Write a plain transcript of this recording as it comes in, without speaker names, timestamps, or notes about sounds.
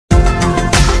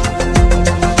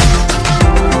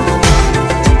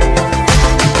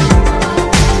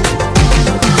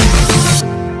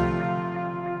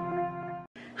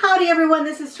everyone,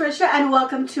 this is Trisha and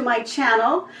welcome to my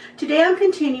channel. Today I'm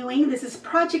continuing. This is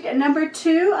project number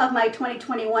 2 of my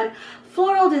 2021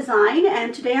 floral design,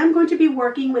 and today I'm going to be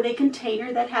working with a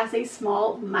container that has a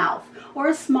small mouth or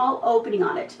a small opening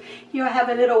on it. Here I have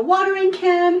a little watering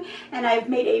can and I've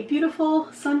made a beautiful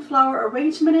sunflower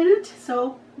arrangement in it.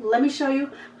 So let me show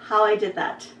you how I did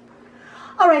that.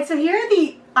 Alright, so here are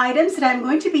the items that I'm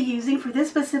going to be using for this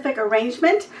specific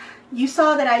arrangement. You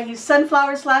saw that I used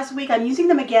sunflowers last week. I'm using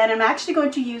them again. I'm actually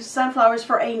going to use sunflowers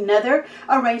for another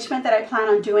arrangement that I plan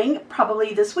on doing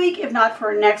probably this week, if not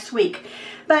for next week.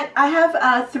 But I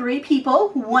have 3 people,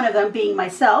 one of them being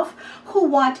myself, who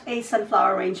want a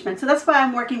sunflower arrangement. So that's why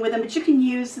I'm working with them, but you can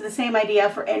use the same idea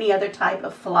for any other type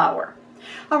of flower.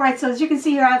 Alright, so as you can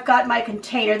see here, I've got my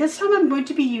container. This time I'm going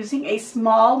to be using a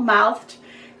small-mouthed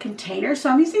container. So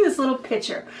I'm using this little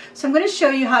pitcher. So I'm going to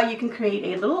show you how you can create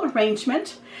a little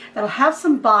arrangement that'll have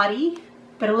some body,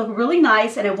 but it'll look really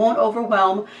nice and it won't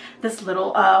overwhelm this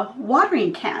little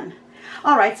watering can.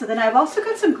 Alright, so then I've also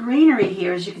got some greenery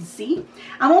here, as you can see.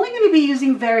 I'm only going to be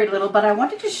using very little, but I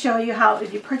wanted to show you how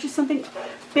if you purchase something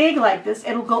big like this,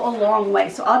 it'll go a long way.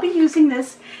 So I'll be using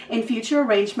this in future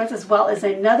arrangements, as well as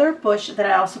another bush that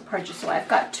I also purchased. So I've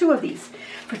got 2 of these.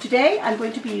 For today, I'm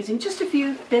going to be using just a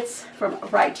few bits from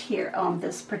right here on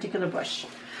this particular bush.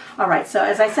 Alright, so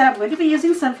as I said, I'm going to be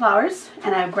using sunflowers,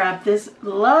 and I've grabbed this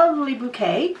lovely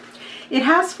bouquet. It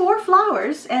has 4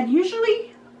 flowers, and usually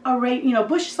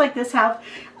bushes like this have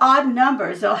odd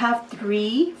numbers. They'll have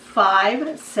 3,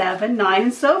 5, 7, 9,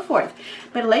 and so forth.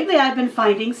 But lately I've been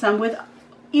finding some with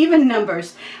even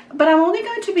numbers. But I'm only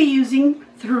going to be using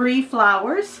 3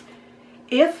 flowers.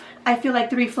 If I feel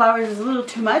like 3 flowers is a little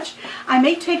too much, I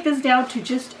may take this down to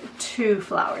just 2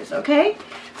 flowers, okay?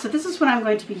 So this is what I'm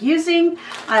going to be using.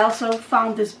 I also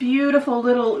found this beautiful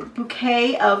little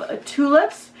bouquet of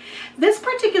tulips. This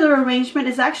particular arrangement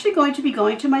is actually going to be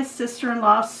going to my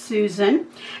sister-in-law, Susan,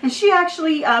 and she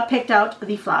actually picked out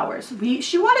the flowers.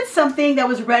 She wanted something that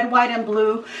was red, white, and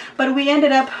blue, but we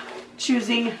ended up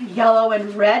choosing yellow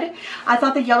and red. I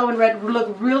thought the yellow and red would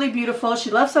look really beautiful.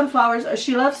 She loves sunflowers,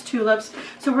 she loves tulips,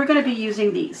 so we're going to be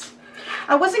using these.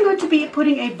 I wasn't going to be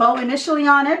putting a bow initially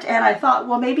on it, and I thought,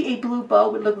 well, maybe a blue bow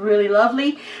would look really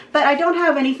lovely, but I don't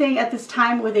have anything at this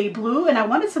time with a blue, and I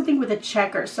wanted something with a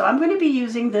checker, so I'm going to be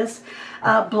using this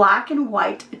black and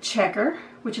white checker,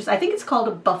 which is, I think it's called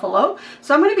a buffalo,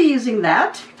 so I'm going to be using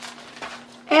that.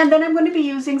 And then I'm going to be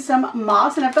using some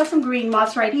moss, and I've got some green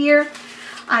moss right here.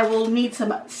 I will need some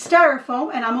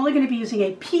styrofoam, and I'm only going to be using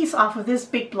a piece off of this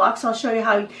big block, so I'll show you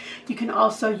how you can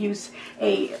also use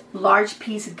a large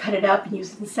piece and cut it up and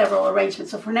use it in several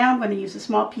arrangements. So for now, I'm going to use a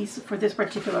small piece for this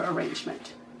particular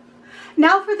arrangement.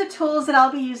 Now for the tools that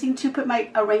I'll be using to put my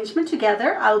arrangement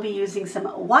together, I'll be using some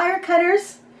wire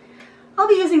cutters. I'll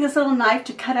be using this little knife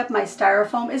to cut up my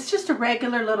styrofoam. It's just a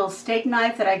regular little steak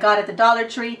knife that I got at the Dollar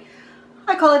Tree.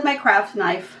 I call it my craft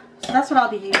knife. So that's what I'll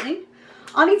be using.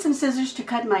 I'll need some scissors to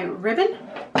cut my ribbon.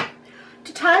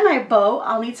 To tie my bow,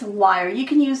 I'll need some wire. You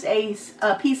can use a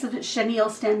piece of chenille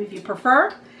stem if you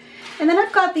prefer. And then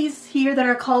I've got these here that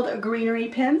are called greenery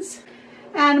pins.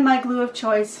 And my glue of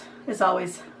choice is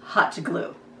always hot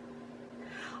glue.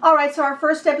 Alright, so our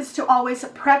first step is to always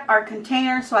prep our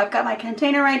container. So I've got my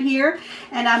container right here,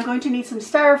 and I'm going to need some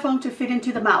styrofoam to fit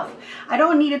into the mouth. I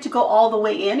don't need it to go all the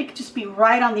way in. It could just be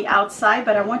right on the outside,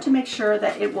 but I want to make sure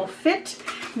that it will fit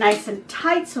nice and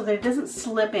tight so that it doesn't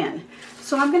slip in.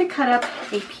 So I'm going to cut up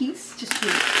a piece, just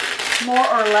more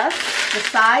or less the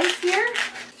size here.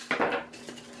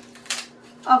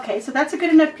 Okay, so that's a good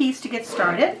enough piece to get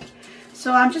started.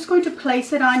 So I'm just going to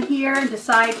place it on here and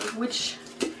decide which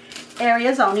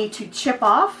areas I'll need to chip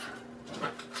off.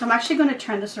 So I'm actually going to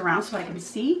turn this around so I can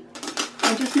see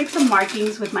and just make some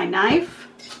markings with my knife.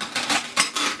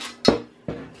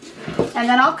 And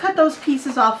then I'll cut those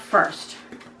pieces off first.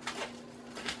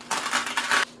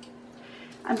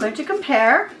 I'm going to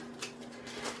compare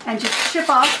and just chip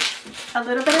off a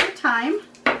little bit at a time.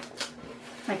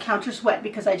 My counter's wet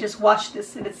because I just washed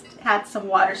this and it's had some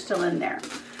water still in there.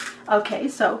 Okay,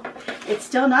 so it's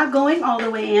still not going all the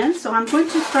way in, so I'm going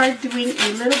to start doing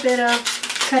a little bit of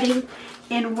cutting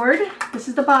inward. This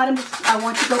is the bottom. I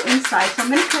want to go inside, so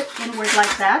I'm going to cut inward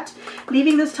like that,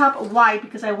 leaving this top wide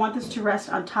because I want this to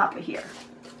rest on top of here.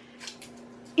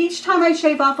 Each time I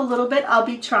shave off a little bit, I'll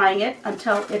be trying it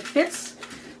until it fits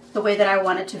the way that I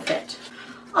want it to fit.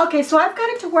 Okay, so I've got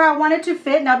it to where I want it to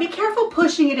fit. Now be careful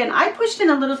pushing it in. I pushed in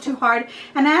a little too hard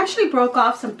and I actually broke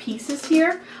off some pieces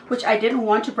here, which I didn't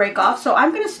want to break off. So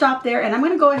I'm going to stop there and I'm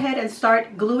going to go ahead and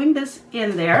start gluing this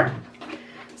in there.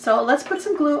 So let's put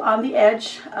some glue on the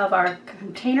edge of our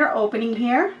container opening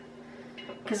here.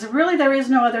 because really there is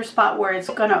no other spot where it's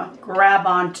gonna grab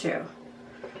onto.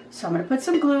 So I'm gonna put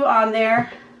some glue on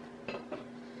there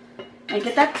and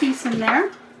get that piece in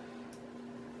there.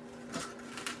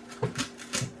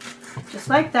 Just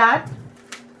like that.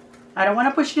 I don't want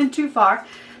to push it in too far.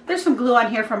 There's some glue on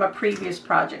here from a previous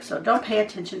project, so don't pay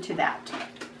attention to that.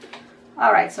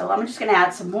 Alright, so I'm just going to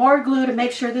add some more glue to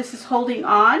make sure this is holding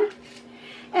on.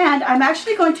 And I'm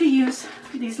actually going to use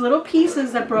these little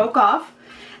pieces that broke off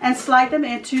and slide them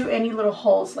into any little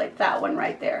holes like that one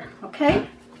right there, okay?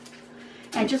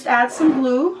 And just add some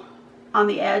glue on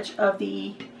the edge of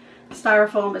the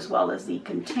styrofoam as well as the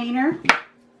container.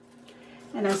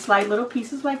 And then slide little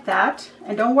pieces like that.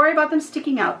 And don't worry about them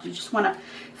sticking out. You just want to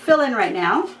fill in right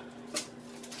now.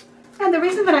 And the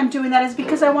reason that I'm doing that is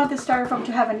because I want the styrofoam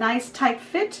to have a nice tight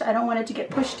fit. I don't want it to get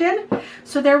pushed in.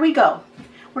 So there we go.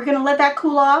 We're going to let that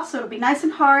cool off so it'll be nice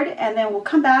and hard, and then we'll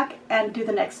come back and do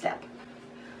the next step.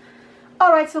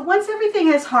 Alright, so once everything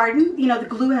has hardened, you know, the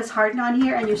glue has hardened on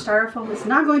here and your styrofoam is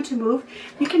not going to move,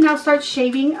 you can now start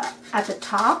shaving at the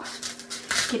top,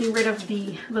 getting rid of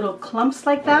the little clumps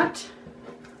like that.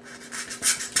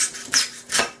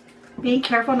 Being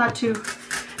careful not to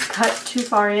cut too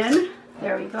far in.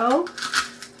 There we go.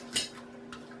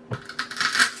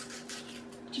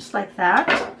 Just like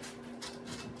that.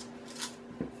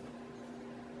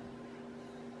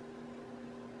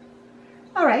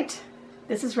 Alright,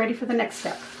 this is ready for the next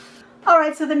step.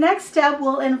 Alright, so the next step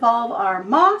will involve our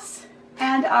moss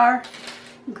and our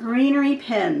greenery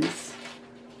pins.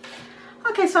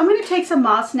 Okay, so I'm going to take some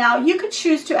moss now. You could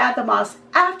choose to add the moss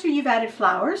after you've added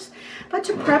flowers, but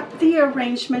to prep the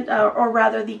arrangement, or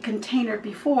rather the container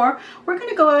before, we're going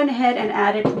to go ahead and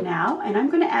add it now. And I'm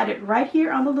going to add it right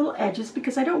here on the little edges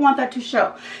because I don't want that to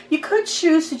show. You could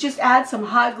choose to just add some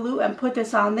hot glue and put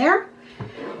this on there,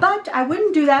 but I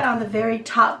wouldn't do that on the very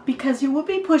top because you will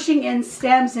be pushing in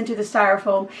stems into the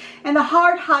styrofoam, and the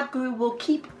hard hot glue will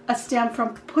keep a stem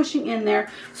from pushing in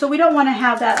there, so we don't want to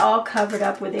have that all covered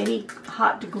up with any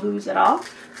hot glues at all.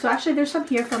 So actually there's some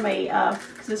here from a,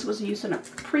 because this was used in a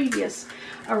previous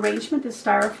arrangement, this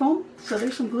styrofoam, so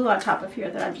there's some glue on top of here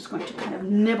that I'm just going to kind of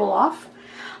nibble off.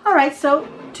 Alright, so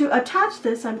to attach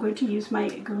this I'm going to use my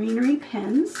greenery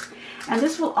pins, and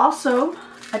this will also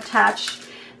attach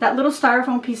that little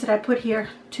styrofoam piece that I put here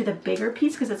to the bigger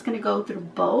piece because it's going to go through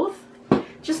both,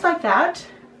 just like that.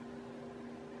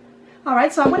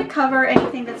 Alright, so I'm going to cover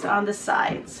anything that's on the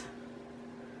sides.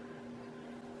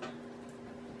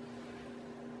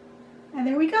 And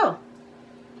there we go.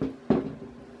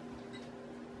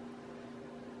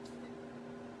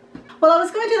 Well, I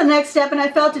was going to the next step and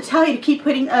I failed to tell you to keep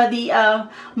putting the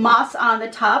moss on the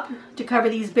top to cover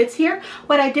these bits here.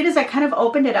 What I did is I kind of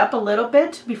opened it up a little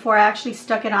bit before I actually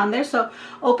stuck it on there. So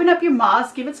open up your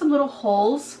moss, give it some little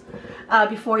holes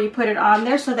before you put it on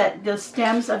there so that the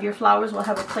stems of your flowers will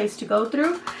have a place to go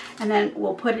through. And then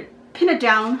we'll pin it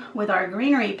down with our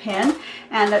greenery pin.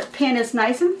 And the pin is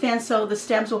nice and thin so the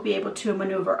stems will be able to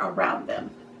maneuver around them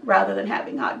rather than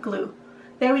having hot glue.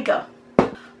 There we go.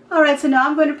 Alright, so now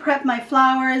I'm going to prep my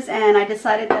flowers, and I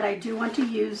decided that I do want to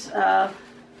use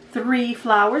 3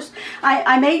 flowers.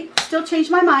 I may still change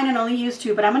my mind and only use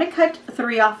 2, but I'm going to cut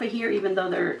 3 off of here even though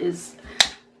there is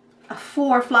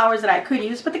 4 flowers that I could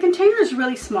use, but the container is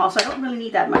really small so I don't really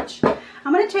need that much.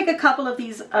 I'm going to take a couple of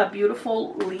these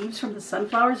beautiful leaves from the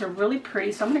sunflowers. They're really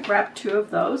pretty, so I'm going to grab 2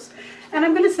 of those, and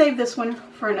I'm going to save this one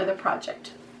for another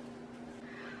project.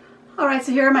 Alright,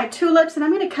 so here are my tulips, and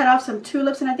I'm going to cut off some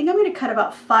tulips, and I think I'm going to cut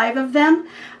about 5 of them.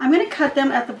 I'm going to cut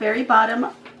them at the very bottom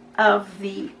of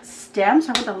the stem, so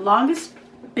I want the longest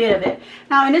bit of it.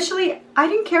 Now initially I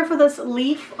didn't care for this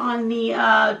leaf on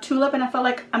the tulip, and I felt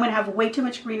like I'm going to have way too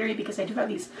much greenery because I do have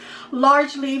these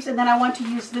large leaves, and then I want to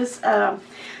use this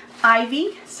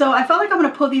ivy. So I felt like I'm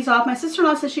going to pull these off. My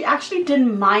sister-in-law said she actually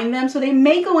didn't mind them, so they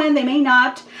may go in, they may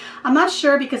not. I'm not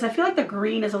sure because I feel like the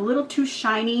green is a little too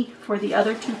shiny for the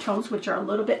other 2 tones, which are a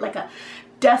little bit like a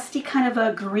dusty kind of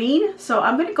a green. So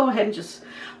I'm going to go ahead and just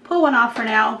pull one off for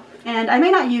now, and I may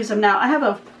not use them now. I have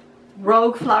a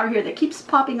rogue flower here that keeps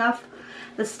popping off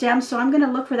the stem, so I'm going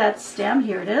to look for that stem.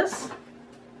 Here it is.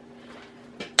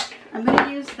 I'm going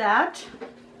to use that.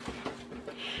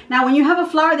 Now when you have a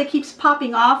flower that keeps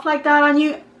popping off like that on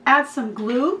you, add some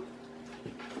glue,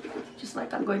 just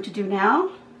like I'm going to do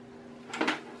now.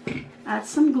 Add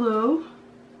some glue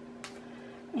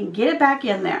and get it back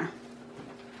in there.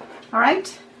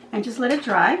 Alright, and just let it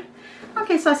dry.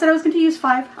 Okay, so I said I was going to use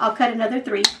 5. I'll cut another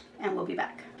 3 and we'll be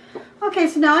back. Okay,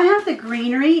 so now I have the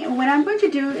greenery, and what I'm going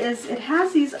to do is it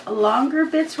has these longer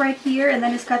bits right here, and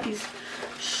then it's got these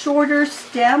shorter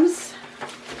stems.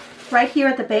 right here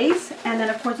at the base. And then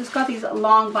of course it's got these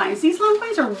long vines. These long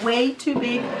vines are way too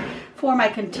big for my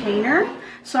container.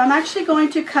 So I'm actually going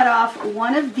to cut off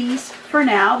one of these for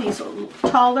now, these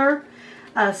taller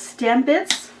stem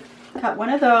bits. Cut one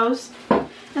of those.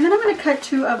 And then I'm going to cut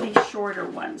two of these shorter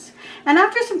ones. And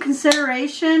after some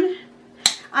consideration,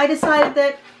 I decided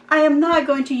that I am not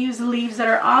going to use the leaves that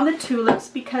are on the tulips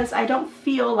because I don't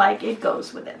feel like it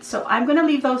goes with it. So I'm going to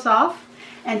leave those off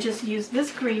and just use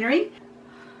this greenery.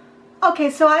 Okay,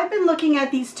 so I've been looking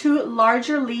at these two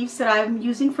larger leaves that I'm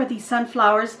using for these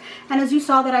sunflowers. And as you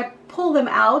saw that I pulled them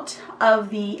out of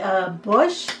the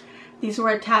bush. These were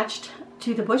attached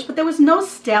to the bush, but there was no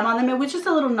stem on them. It was just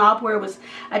a little knob where it was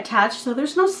attached. So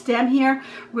there's no stem here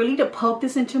really to poke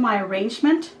this into my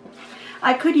arrangement.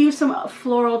 I could use some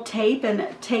floral tape and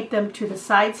tape them to the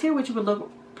sides here, which would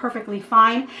look perfectly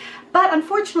fine. But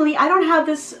unfortunately, I don't have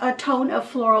this tone of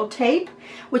floral tape,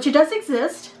 which it does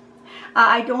exist.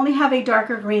 I only have a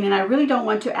darker green and I really don't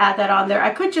want to add that on there. I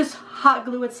could just hot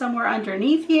glue it somewhere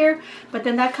underneath here, but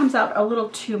then that comes out a little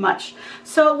too much.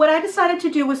 So what I decided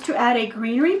to do was to add a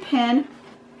greenery pin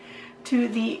to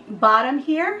the bottom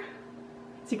here,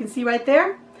 as you can see right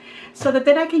there, so that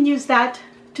then I can use that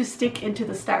to stick into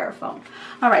the styrofoam.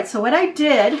 All right, so what I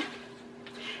did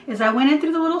is I went in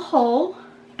through the little hole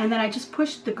and then I just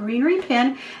pushed the greenery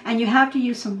pin, and you have to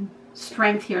use some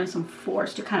strength here and some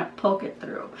force to kind of poke it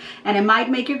through. And it might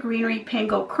make your greenery pin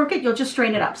go crooked. You'll just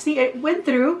straighten it up. See, it went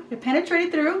through, it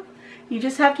penetrated through. You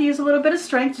just have to use a little bit of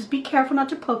strength. Just be careful not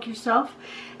to poke yourself.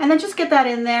 And then just get that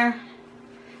in there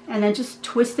and then just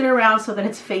twist it around so that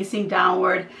it's facing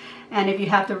downward. And if you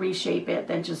have to reshape it,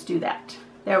 then just do that.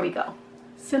 There we go.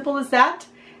 Simple as that.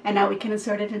 And now we can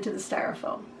insert it into the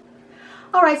styrofoam.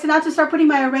 All right, so now to start putting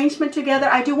my arrangement together,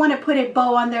 I do want to put a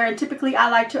bow on there, and typically I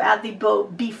like to add the bow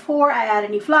before I add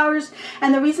any flowers.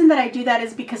 And the reason that I do that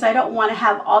is because I don't want to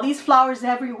have all these flowers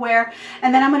everywhere,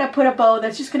 and then I'm going to put a bow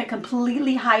that's just going to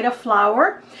completely hide a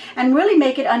flower and really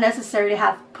make it unnecessary to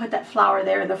have put that flower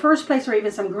there in the first place, or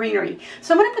even some greenery.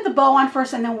 So I'm going to put the bow on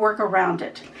first and then work around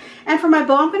it. And for my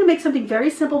bow, I'm going to make something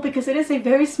very simple because it is a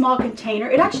very small container.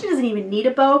 It actually doesn't even need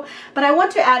a bow, but I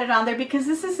want to add it on there because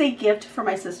this is a gift for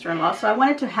my sister-in-law, so I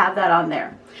wanted to have that on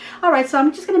there. All right, so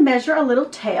I'm just going to measure a little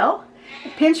tail, a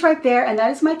pinch right there, and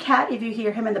that is my cat. If you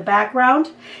hear him in the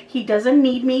background, he doesn't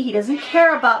need me. He doesn't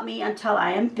care about me until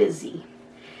I am busy.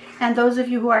 And those of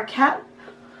you who are cat,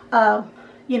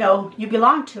 you know, you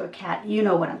belong to a cat, you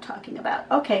know what I'm talking about.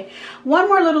 Okay, one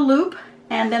more little loop,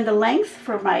 and then the length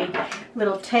for my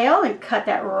little tail, and cut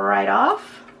that right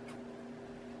off,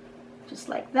 just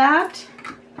like that.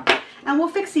 And we'll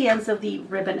fix the ends of the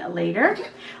ribbon later.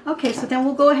 Okay, so then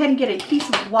we'll go ahead and get a piece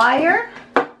of wire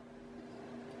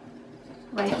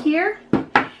right here.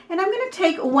 And I'm going to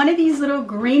take one of these little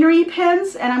greenery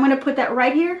pins, and I'm going to put that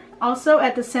right here also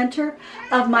at the center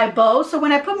of my bow. So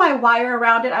when I put my wire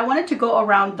around it, I want it to go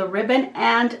around the ribbon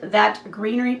and that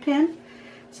greenery pin.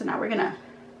 So now we're going to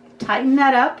tighten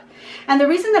that up. And the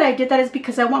reason that I did that is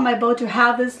because I want my bow to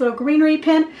have this little greenery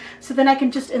pin, so then I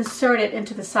can just insert it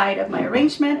into the side of my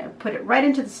arrangement and put it right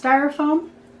into the styrofoam.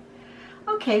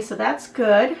 Okay, so that's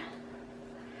good.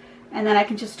 And then I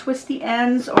can just twist the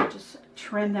ends or just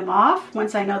trim them off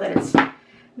once I know that it's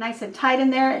nice and tight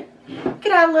in there. You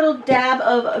can add a little dab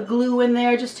of glue in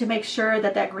there just to make sure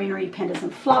that that greenery pin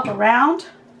doesn't flop around.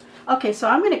 Okay, so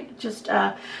I'm going to just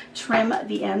trim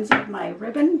the ends of my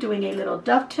ribbon, doing a little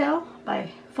dovetail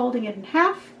by folding it in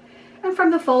half. And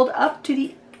from the fold up to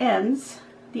the ends,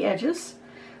 the edges,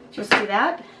 just do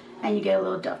that, and you get a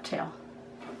little dovetail.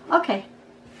 Okay.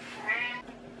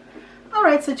 All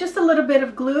right, so just a little bit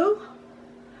of glue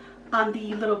on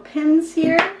the little pins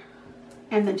here.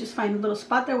 And then just find a little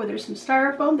spot there where there's some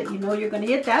styrofoam that you know you're going to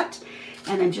get that.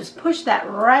 And then just push that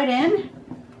right in.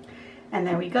 And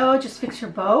there we go, just fix your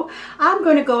bow. I'm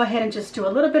going to go ahead and just do a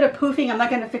little bit of poofing. I'm not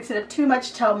going to fix it up too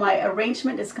much till my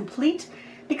arrangement is complete,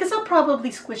 because I'll probably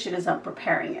squish it as I'm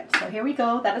preparing it. So here we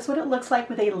go. That is what it looks like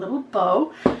with a little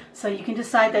bow. So you can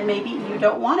decide that maybe you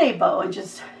don't want a bow and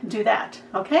just do that,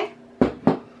 okay?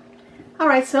 All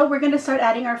right, so we're going to start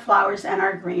adding our flowers and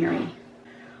our greenery.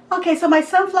 Okay, so my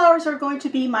sunflowers are going to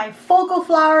be my focal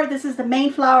flower. This is the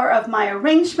main flower of my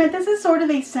arrangement. This is sort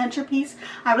of a centerpiece.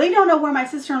 I really don't know where my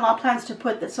sister-in-law plans to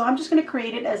put this, so I'm just going to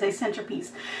create it as a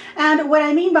centerpiece. And what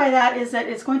I mean by that is that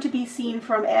it's going to be seen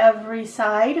from every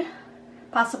side,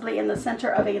 possibly in the center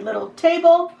of a little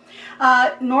table.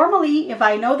 Normally, if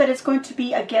I know that it's going to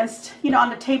be against, you know,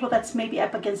 on a table that's maybe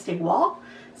up against a wall,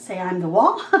 say I'm the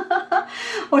wall,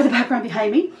 or the background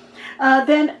behind me,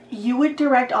 then you would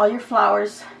direct all your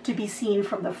flowers to be seen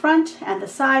from the front and the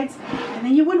sides, and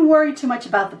then you wouldn't worry too much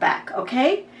about the back,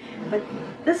 okay? But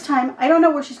this time, I don't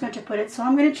know where she's going to put it, so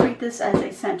I'm going to treat this as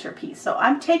a centerpiece. So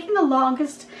I'm taking the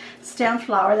longest stem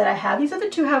flower that I have. These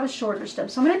other two have a shorter stem.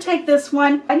 So I'm going to take this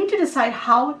one. I need to decide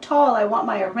how tall I want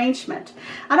my arrangement.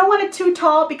 I don't want it too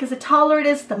tall because the taller it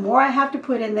is, the more I have to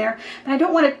put in there. But I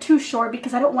don't want it too short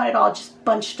because I don't want it all just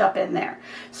bunched up in there.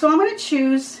 So I'm going to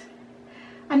choose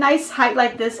a nice height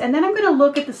like this, and then I'm going to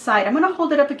look at the side. I'm going to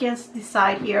hold it up against the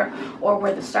side here, or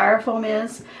where the styrofoam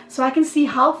is, so I can see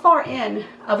how far in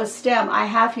of a stem I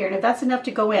have here, and if that's enough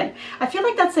to go in. I feel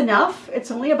like that's enough.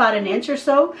 It's only about an inch or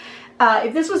so.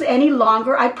 If this was any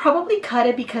longer, I'd probably cut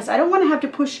it because I don't want to have to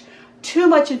push too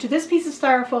much into this piece of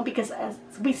styrofoam, because as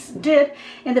we did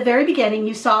in the very beginning,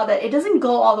 you saw that it doesn't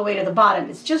go all the way to the bottom.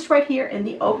 It's just right here in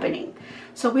the opening.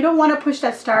 So we don't want to push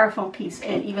that styrofoam piece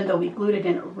in, even though we glued it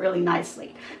in really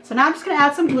nicely. So now I'm just going to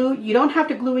add some glue. You don't have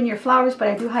to glue in your flowers, but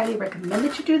I do highly recommend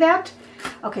that you do that.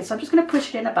 Okay, so I'm just going to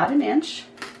push it in about an inch,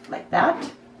 like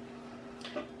that.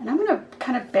 And I'm going to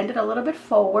kind of bend it a little bit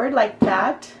forward, like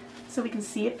that, so we can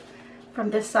see it from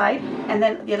this side. And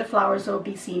then the other flowers will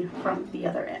be seen from the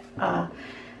other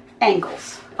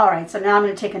angles. All right, so now I'm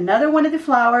going to take another one of the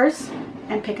flowers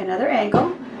and pick another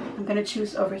angle. I'm going to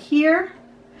choose over here.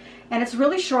 And it's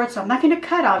really short, so I'm not going to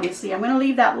cut, obviously. I'm going to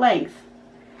leave that length.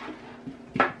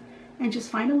 And just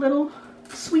find a little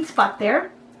sweet spot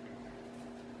there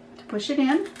to push it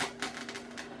in.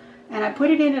 And I put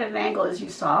it in at an angle, as you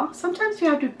saw. Sometimes you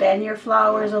have to bend your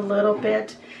flowers a little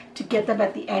bit to get them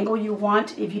at the angle you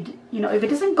want. If if it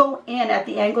doesn't go in at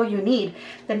the angle you need,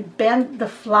 then bend the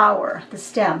flower, the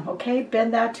stem, okay?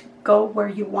 Bend that to go where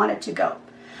you want it to go.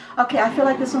 Okay, I feel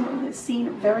like this one is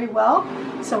seen very well.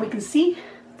 So we can see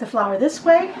the flower this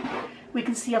way, we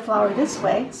can see a flower this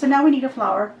way, so now we need a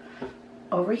flower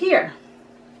over here.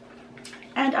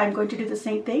 And I'm going to do the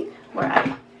same thing where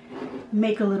I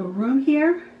make a little room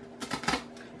here.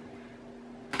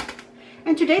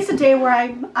 And today's a day where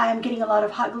I'm getting a lot of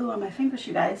hot glue on my fingers,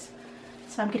 you guys,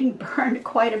 so I'm getting burned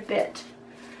quite a bit.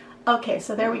 Okay,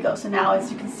 so there we go. So now,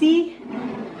 as you can see,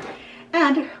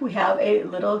 and we have a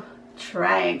little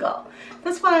triangle.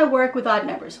 That's why I work with odd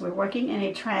numbers. We're working in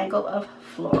a triangle of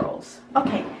florals.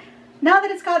 Okay, now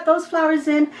that it's got those flowers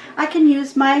in, I can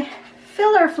use my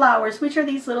filler flowers, which are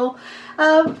these little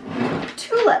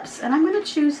tulips. And I'm going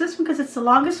to choose this one because it's the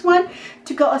longest one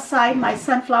to go aside my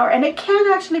sunflower. And it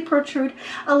can actually protrude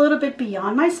a little bit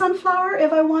beyond my sunflower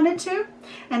if I wanted to.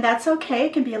 And that's okay.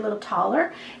 It can be a little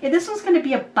taller. And this one's going to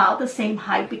be about the same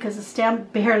height because the stem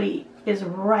barely is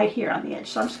right here on the edge.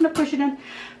 So I'm just going to push it in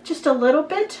just a little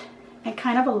bit and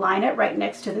kind of align it right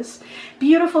next to this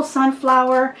beautiful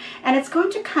sunflower. And it's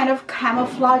going to kind of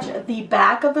camouflage the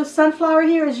back of the sunflower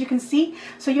here, as you can see.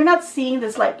 So you're not seeing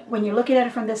this, like when you're looking at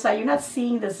it from this side, you're not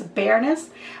seeing this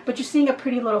bareness, but you're seeing a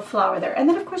pretty little flower there. And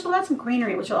then of course we'll add some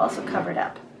greenery, which will also cover it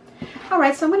up. All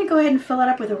right, so I'm going to go ahead and fill it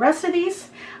up with the rest of these.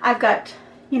 I've got,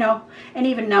 an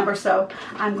even number, so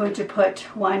I'm going to put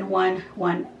 1, 1,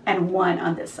 1, and 1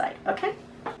 on this side, okay?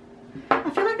 I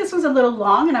feel like this one's a little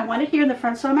long and I want it here in the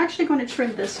front, so I'm actually going to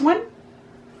trim this one.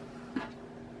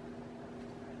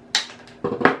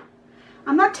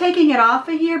 I'm not taking it off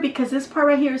of here because this part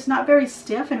right here is not very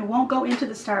stiff and it won't go into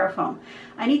the styrofoam.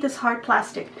 I need this hard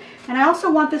plastic. And I also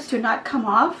want this to not come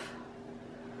off.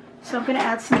 So I'm going to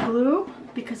add some glue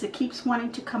because it keeps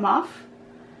wanting to come off.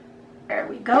 There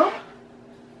we go.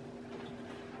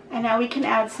 And now we can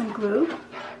add some glue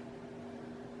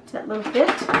to that little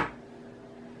bit.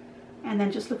 And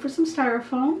then just look for some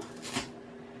styrofoam.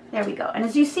 There we go. And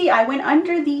as you see, I went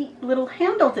under the little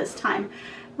handle this time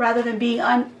rather than being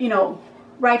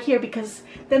right here, because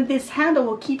then this handle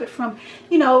will keep it from,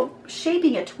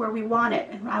 shaping it to where we want it.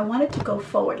 And I want it to go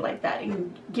forward like that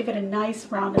and give it a nice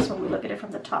roundness when we look at it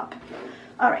from the top.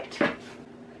 All right.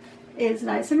 It's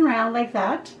nice and round like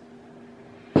that.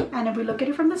 And if we look at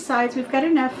it from the sides, we've got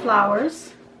enough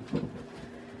flowers,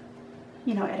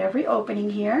 at every opening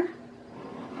here.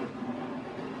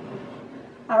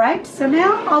 All right, so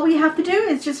now all we have to do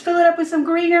is just fill it up with some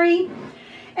greenery,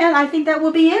 and I think that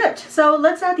will be it. So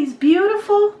let's add these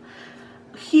beautiful,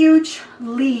 huge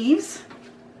leaves.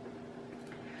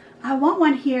 I want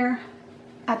one here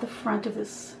at the front of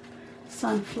this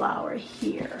sunflower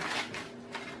here,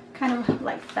 kind of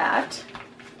like that.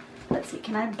 Let's see,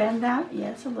 can I bend that?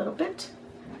 Yes, a little bit.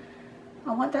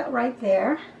 I want that right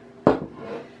there.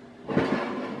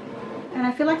 And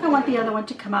I feel like I want the other one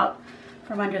to come out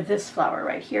from under this flower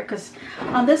right here, because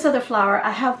on this other flower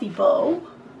I have the bow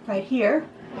right here,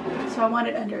 so I want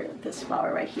it under this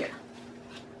flower right here.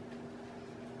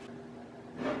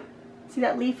 See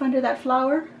that leaf under that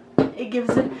flower? It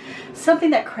gives it something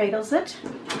that cradles it.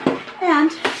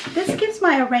 And this gives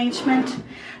my arrangement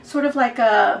sort of like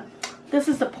a, this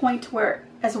is the point where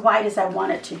as wide as I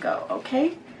want it to go,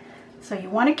 okay? So you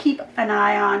want to keep an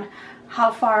eye on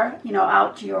how far, you know,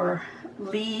 out your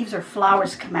leaves or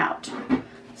flowers come out.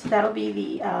 So that'll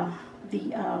be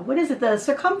what is it, the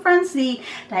circumference, the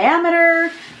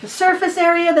diameter, the surface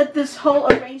area that this whole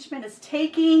arrangement is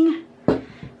taking.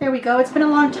 There we go. It's been a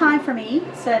long time for me,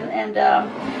 and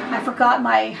I forgot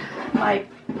my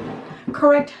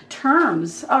correct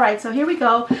terms. All right, so here we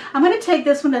go. I'm going to take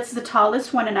this one that's the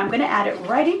tallest one, and I'm going to add it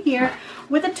right in here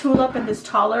with a tulip and this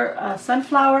taller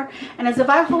sunflower. And as if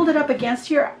I hold it up against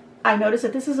here, I notice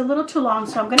that this is a little too long,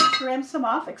 so I'm going to trim some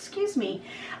off. Excuse me.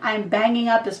 I'm banging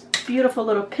up this beautiful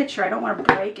little picture. I don't want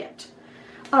to break it.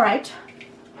 All right.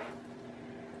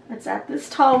 Let's add this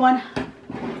tall one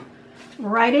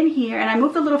right in here. And I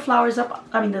moved the little flowers up,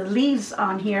 I mean the leaves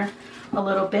on here a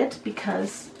little bit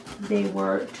because they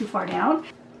were too far down.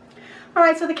 All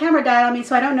right, so the camera died on me,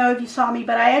 so I don't know if you saw me,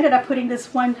 but I ended up putting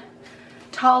this one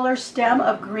taller stem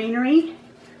of greenery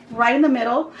right in the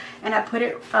middle, and I put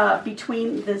it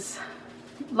between this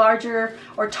larger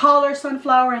or taller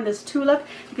sunflower and this tulip,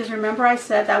 because remember I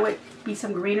said that would be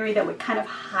some greenery that would kind of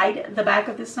hide the back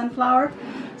of this sunflower.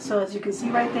 So as you can see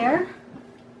right there,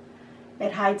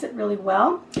 it hides it really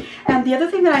well. And the other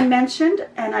thing that I mentioned,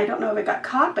 and I don't know if it got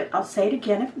caught, but I'll say it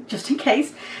again just in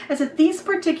case, is that these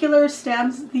particular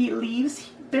stems, the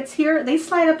leaves bits here, they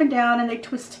slide up and down and they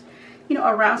twist, you know,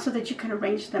 around so that you can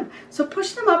arrange them. So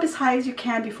push them up as high as you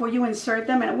can before you insert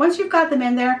them. And once you've got them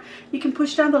in there, you can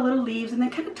push down the little leaves and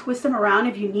then kind of twist them around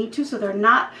if you need to, so they're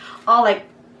not all like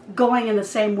going in the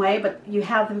same way, but you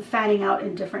have them fanning out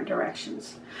in different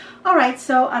directions. All right,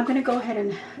 so I'm going to go ahead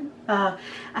and I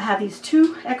have these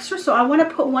two extra, so I want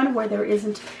to put one where there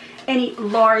isn't any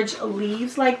large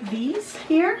leaves like these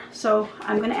here. So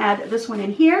I'm going to add this one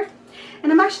in here,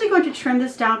 and I'm actually going to trim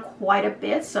this down quite a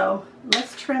bit. So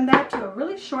let's trim that to a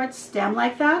really short stem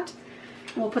like that.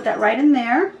 And we'll put that right in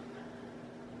there.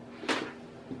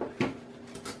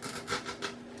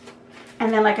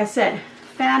 And then, like I said,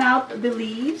 fan out the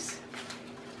leaves.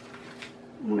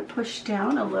 I'm going to push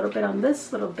down a little bit on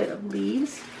this little bit of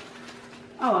leaves.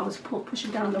 Oh, I was pushing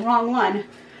down on the wrong one.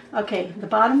 Okay, the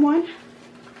bottom one.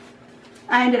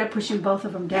 I ended up pushing both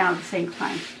of them down at the same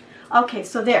time. Okay,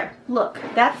 so there, look,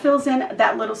 that fills in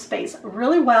that little space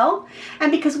really well.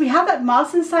 And because we have that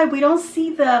moss inside, we don't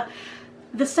see the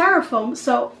styrofoam,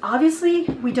 so obviously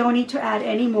we don't need to add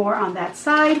any more on that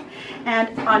side.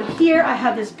 And on here I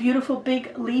have this beautiful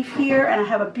big leaf here, and I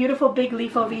have a beautiful big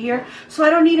leaf over here, so I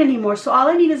don't need any more. So all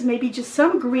I need is maybe just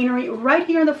some greenery right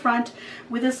here in the front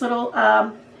with this little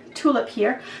tulip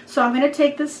here. So I'm going to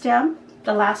take this stem,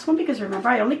 the last one, because remember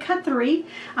I only cut 3.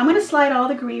 I'm going to slide all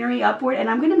the greenery upward, and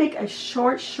I'm going to make a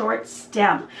short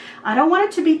stem. I don't want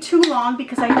it to be too long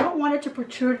because I don't want it to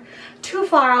protrude too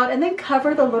far out and then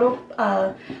cover the little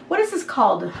what is this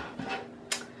called,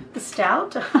 the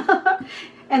stout.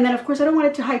 And then of course I don't want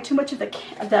it to hide too much of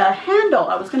the handle.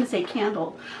 I was going to say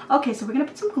candle. Okay, so we're going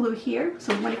to put some glue here.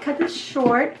 So I'm going to cut this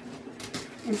short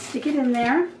and stick it in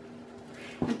there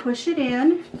and push it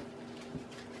in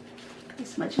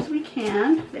as much as we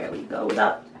can. There we go,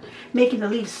 without making the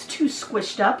leaves too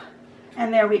squished up.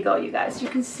 And there we go, you guys. You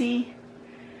can see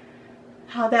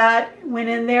how that went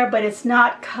in there, but it's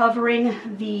not covering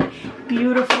the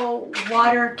beautiful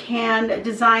water can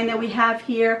design that we have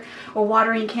here, or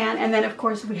watering can. And then of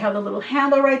course we have the little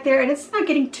handle right there, and it's not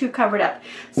getting too covered up.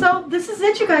 So this is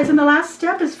it, you guys. And the last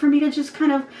step is for me to just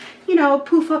kind of, you know,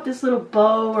 poof up this little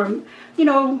bow, or, you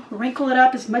know, wrinkle it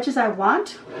up as much as I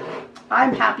want.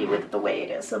 I'm happy with the way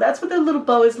it is. So that's what the little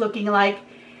bow is looking like.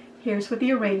 Here's what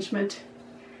the arrangement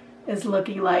is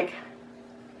looking like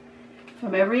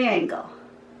from every angle.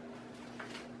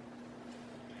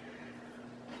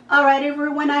 All right,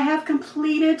 everyone, I have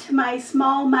completed my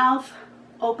small mouth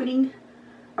opening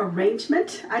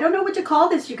arrangement. I don't know what to call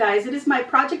this, you guys. It is my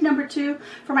project number 2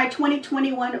 for my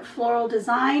 2021 floral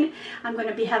design. I'm going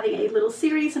to be having a little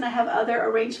series, and I have other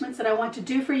arrangements that I want to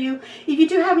do for you. If you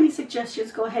do have any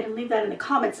suggestions, go ahead and leave that in the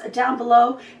comments down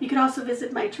below. You can also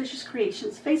visit my Trisha's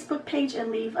Creations Facebook page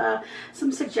and leave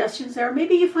some suggestions there.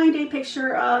 Maybe you find a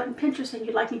picture on Pinterest and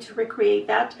you'd like me to recreate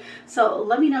that. So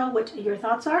let me know what your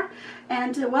thoughts are.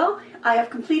 And well, I have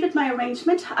completed my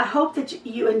arrangement. I hope that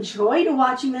you enjoyed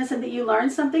watching this and that you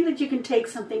learned something. something that you can take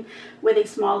something with a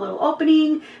small little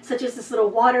opening, such as this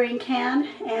little watering can.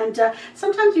 And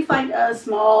sometimes you find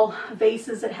small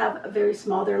vases that have very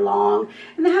small, they're long,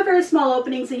 and they have very small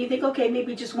openings, and you think, okay,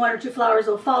 maybe just 1 or 2 flowers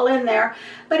will fall in there.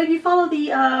 But if you follow the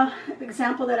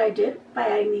example that I did by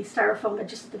adding the styrofoam at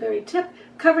just at the very tip,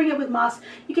 covering it with moss,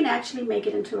 you can actually make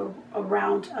it into a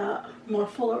round, more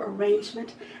fuller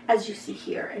arrangement, as you see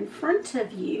here in front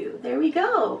of you. There we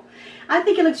go. I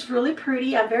think it looks really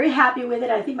pretty. I'm very happy with it.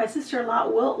 I think my sister-in-law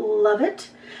will love it.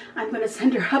 I'm going to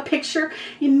send her a picture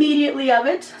immediately of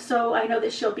it, so I know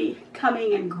that she'll be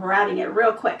coming and grabbing it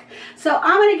real quick. So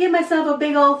I'm going to give myself a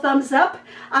big old thumbs up.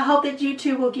 I hope that you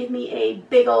too will give me a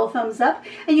big old thumbs up,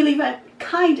 and you leave a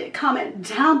kind comment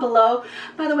down below.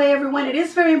 By the way, everyone, it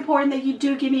is very important that you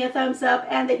do give me a thumbs up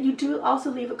and that you do also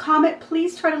leave a comment.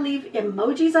 Please try to leave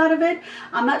emojis out of it.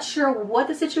 I'm not sure what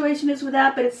the situation is with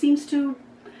that, but it seems to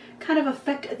kind of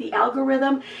affect the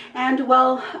algorithm. And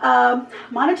well,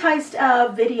 monetized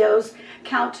videos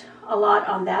count a lot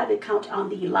on that. They count on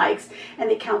the likes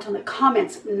and they count on the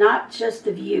comments, not just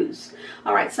the views.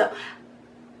 All right, so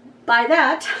by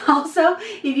that, also,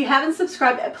 if you haven't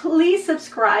subscribed, please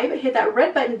subscribe. Hit that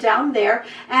red button down there,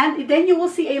 and then you will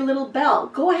see a little bell.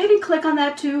 Go ahead and click on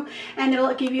that too, and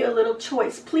it'll give you a little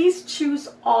choice. Please choose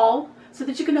all so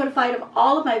that you can be notified of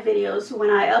all of my videos when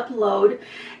I upload,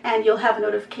 and you'll have a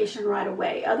notification right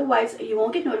away. Otherwise, you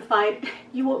won't get notified.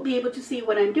 You won't be able to see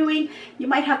what I'm doing. You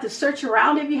might have to search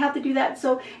around if you have to do that.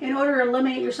 So in order to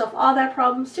eliminate yourself all that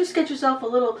problems, just get yourself a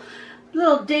little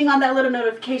ding on that little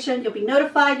notification. You'll be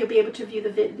notified. You'll be able to view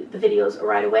the videos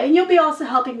right away, and you'll be also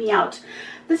helping me out.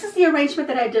 This is the arrangement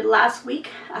that I did last week.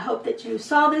 I hope that you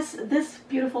saw this. This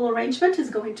beautiful arrangement is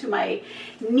going to my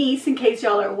niece, in case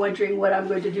y'all are wondering what I'm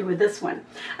going to do with this one.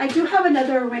 I do have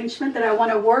another arrangement that I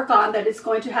want to work on that is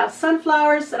going to have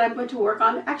sunflowers that I'm going to work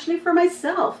on actually for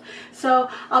myself. So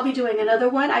I'll be doing another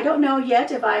one. I don't know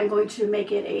yet if I'm going to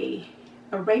make it a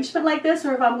arrangement like this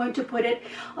or if I'm going to put it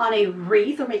on a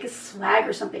wreath or make a swag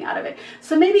or something out of it.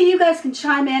 So maybe you guys can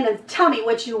chime in and tell me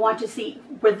what you want to see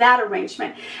with that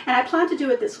arrangement. And I plan to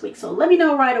do it this week, so let me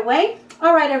know right away.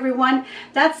 All right, everyone,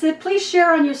 that's it. Please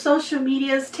share on your social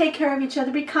medias. Take care of each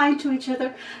other. Be kind to each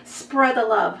other. Spread the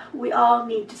love. We all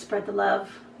need to spread the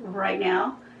love right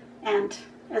now. And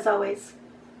as always,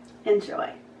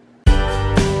 enjoy.